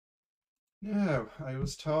Now, I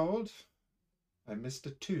was told I missed a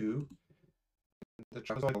 2 in the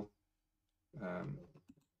trapezoidal um,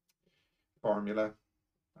 formula,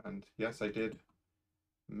 and yes, I did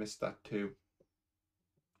miss that 2.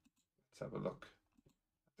 Let's have a look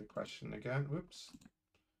at the question again. Whoops.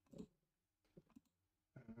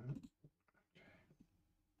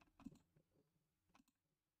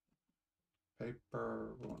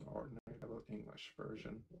 Paper 1 ordinary level English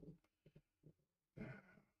version.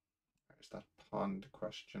 There's that pond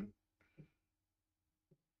question.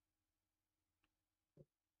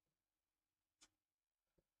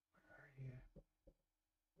 Where are you?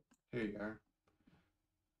 Here you are.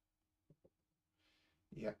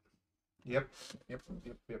 Yep. Yep.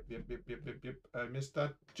 I missed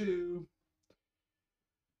that too.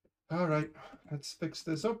 All right, let's fix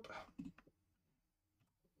this up.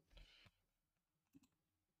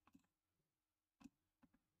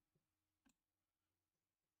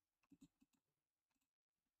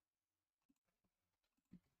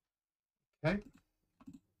 Okay.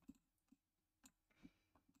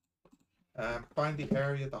 Find the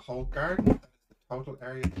area of the whole garden. That is the total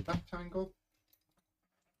area of the rectangle.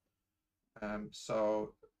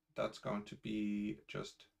 So that's going to be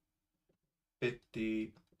just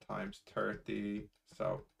 50 times 30.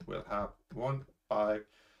 So we'll have 1500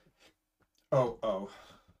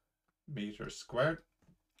 meters squared.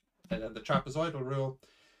 And then the trapezoidal rule,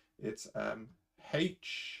 it's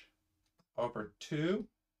h over 2.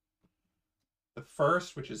 The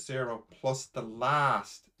first, which is 0, plus the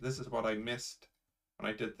last. This is what I missed when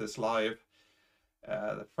I did this live.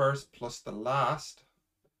 The first plus the last,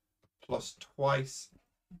 plus twice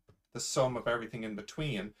the sum of everything in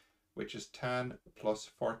between, which is 10 plus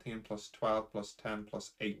 14 plus 12 plus 10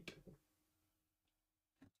 plus 8.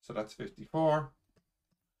 So that's 54.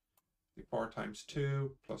 54 times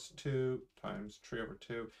 2 plus 2 times 3 over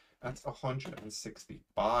 2. That's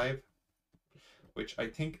 165, which I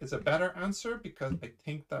think is a better answer because I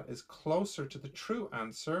think that is closer to the true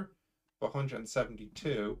answer of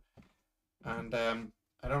 172. And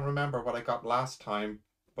I don't remember what I got last time,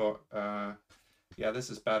 but yeah, this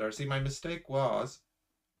is better. See, my mistake was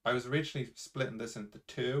I was originally splitting this into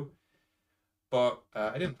 2, but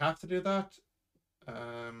I didn't have to do that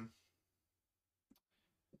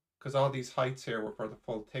because all these heights here were for the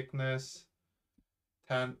full thickness.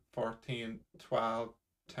 10, 14, 12,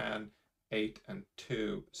 10, 8, and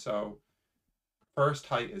 2. So first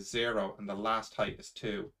height is 0 and the last height is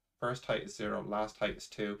 2. First height is 0, last height is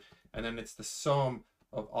 2. And then it's the sum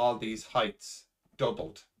of all these heights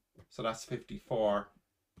doubled. So that's 54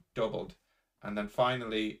 doubled. And then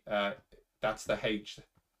finally, that's the h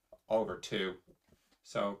over 2.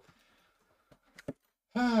 So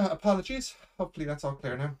apologies. Hopefully that's all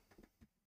clear now.